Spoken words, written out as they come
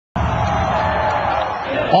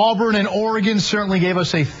Auburn and Oregon certainly gave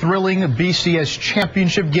us a thrilling BCS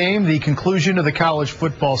championship game, the conclusion of the college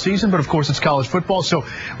football season. But of course, it's college football, so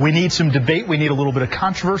we need some debate. We need a little bit of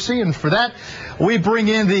controversy. And for that, we bring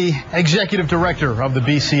in the executive director of the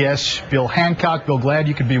BCS, Bill Hancock. Bill, glad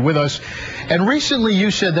you could be with us. And recently you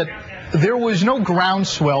said that there was no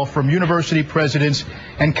groundswell from university presidents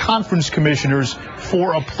and conference commissioners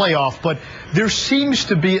for a playoff, but there seems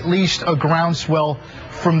to be at least a groundswell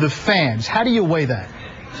from the fans. How do you weigh that?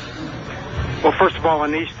 Well, first of all,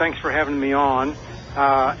 Anish, thanks for having me on.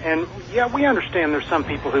 And yeah, we understand there's some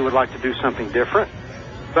people who would like to do something different,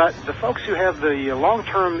 but the folks who have the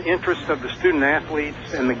long-term interest of the student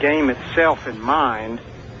athletes and the game itself in mind,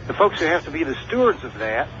 the folks who have to be the stewards of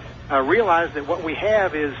that, realize that what we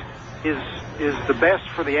have is the best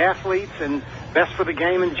for the athletes and best for the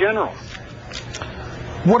game in general.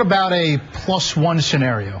 What about a +1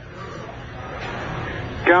 scenario?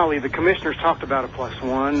 Golly, the commissioners talked about a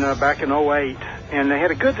 +1 back in '08, and they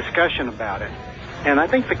had a good discussion about it. And I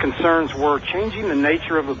think the concerns were changing the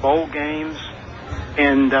nature of the bowl games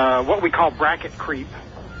and what we call bracket creep,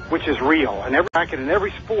 which is real. And every bracket in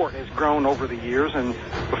every sport has grown over the years, and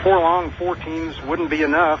before long, 4 teams wouldn't be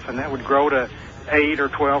enough, and that would grow to 8 or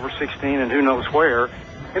 12 or 16 and who knows where.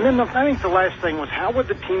 And then I think the last thing was, how would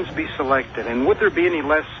the teams be selected, and would there be any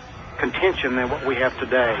less contention than what we have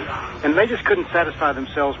today? And they just couldn't satisfy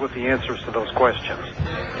themselves with the answers to those questions.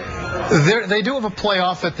 They do have a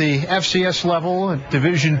playoff at the FCS level,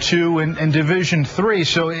 Division II and Division III.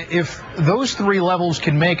 So if those 3 levels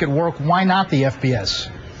can make it work, why not the FBS?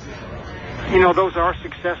 You know, those are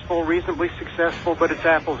successful, reasonably successful, but it's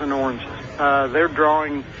apples and oranges. They're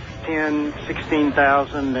drawing 10,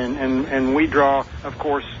 16,000, and we draw, of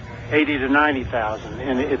course, 80 to 90,000.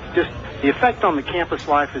 And it's just, the effect on the campus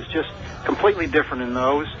life is just completely different in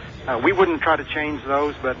those. We wouldn't try to change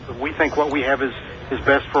those, but we think what we have is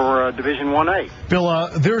best for Division 1A. Bill,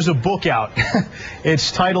 there's a book out.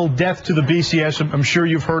 It's titled Death to the BCS. I'm sure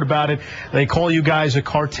you've heard about it. They call you guys a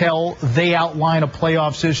cartel. They outline a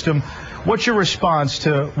playoff system. What's your response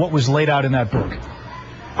to what was laid out in that book?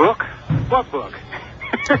 Book? What book?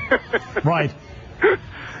 Right.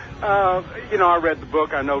 You know, I read the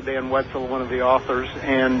book. I know Dan Wetzel, one of the authors,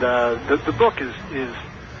 and the book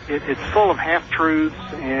it's full of half-truths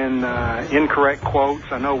and incorrect quotes.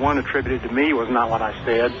 I know one attributed to me was not what I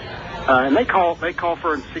said. And they call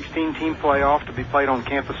for a 16-team playoff to be played on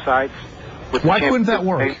campus sites. Why couldn't that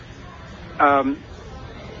work?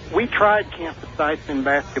 We tried campus sites in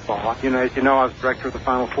basketball. You know, as you know, I was director of the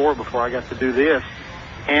Final Four before I got to do this,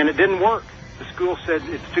 and it didn't work. The school said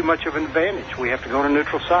it's too much of an advantage. We have to go to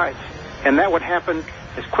neutral sites. And that would happen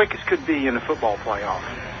as quick as could be in a football playoff.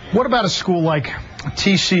 What about a school like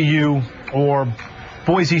TCU or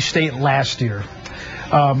Boise State last year?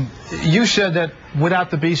 You said that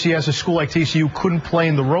without the BCS, a school like TCU couldn't play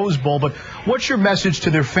in the Rose Bowl. But what's your message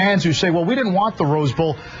to their fans who say, well, we didn't want the Rose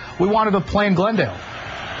Bowl. We wanted to play in Glendale?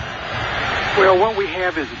 Well, what we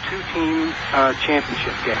have is a 2-team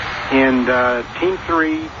championship game. And Team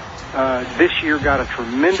 3 this year got a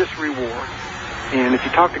tremendous reward. And if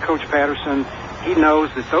you talk to Coach Patterson, he knows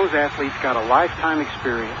that those athletes got a lifetime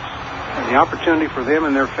experience. And the opportunity for them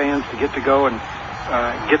and their fans to get to go and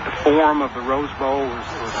get the form of the Rose Bowl was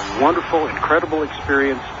a wonderful, incredible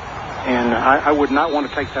experience. And I would not want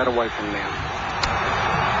to take that away from them.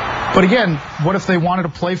 But again, what if they wanted to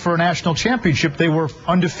play for a national championship? They were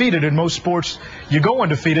undefeated. In most sports, you go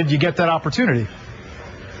undefeated, you get that opportunity.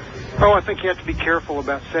 Oh, I think you have to be careful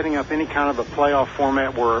about setting up any kind of a playoff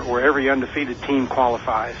format where every undefeated team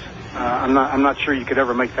qualifies. I'm not sure you could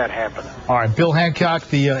ever make that happen. All right, Bill Hancock,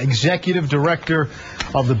 the executive director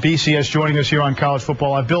of the BCS, joining us here on College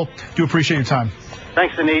Football Live. Bill, do appreciate your time.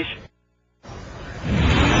 Thanks, Anish.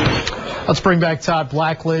 Let's bring back Todd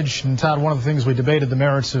Blackledge. And Todd, one of the things we debated the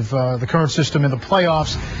merits of the current system in the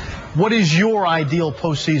playoffs. What is your ideal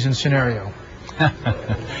postseason scenario?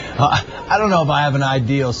 I don't know if I have an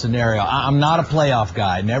ideal scenario. I'm not a playoff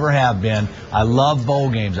guy, never have been. I love bowl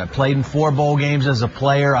games. I played in 4 bowl games as a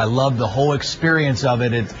player. I love the whole experience of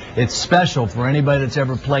it. It's special for anybody that's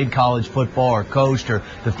ever played college football or coached or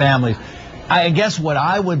the families. I guess what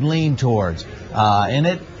I would lean towards, I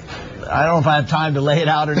don't know if I have time to lay it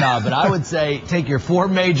out or not, but I would say take your 4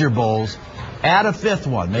 major bowls, add a 5th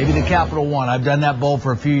one, maybe the Capital One. I've done that bowl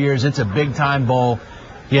for a few years. It's a big-time bowl.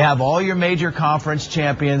 You have all your major conference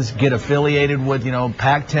champions get affiliated with, you know,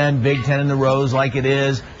 Pac-10, Big Ten in the Rose like it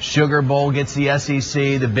is. Sugar Bowl gets the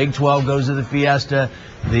SEC. The Big 12 goes to the Fiesta.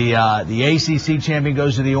 The ACC champion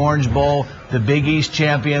goes to the Orange Bowl. The Big East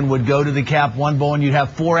champion would go to the Cap One Bowl, and you'd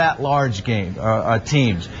have 4 at-large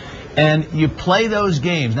teams. And you play those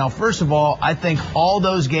games. Now, first of all, I think all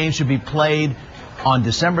those games should be played on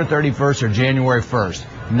December 31st or January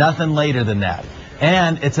 1st. Nothing later than that.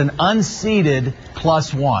 And it's an unseeded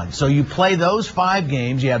 +1. So you play those 5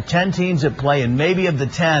 games. You have 10 teams that play, and maybe of the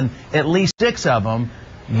 10, at least 6 of them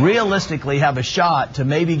realistically have a shot to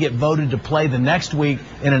maybe get voted to play the next week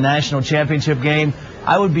in a national championship game.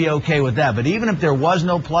 I would be okay with that. But even if there was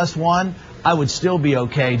no +1, I would still be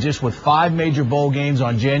okay just with 5 major bowl games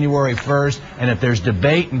on January 1st. And if there's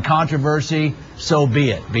debate and controversy, so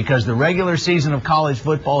be it. Because the regular season of college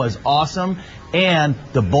football is awesome, and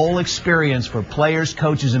the bowl experience for players,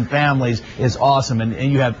 coaches, and families is awesome.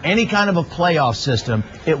 And you have any kind of a playoff system,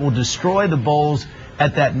 it will destroy the bowls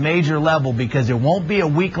at that major level, because it won't be a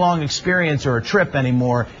week-long experience or a trip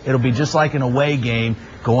anymore. It'll be just like an away game,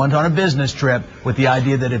 going on a business trip with the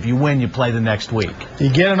idea that if you win, you play the next week. You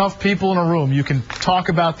get enough people in a room, you can talk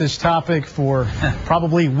about this topic for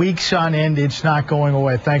probably weeks on end. It's not going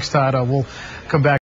away. Thanks, Todd. We'll come back.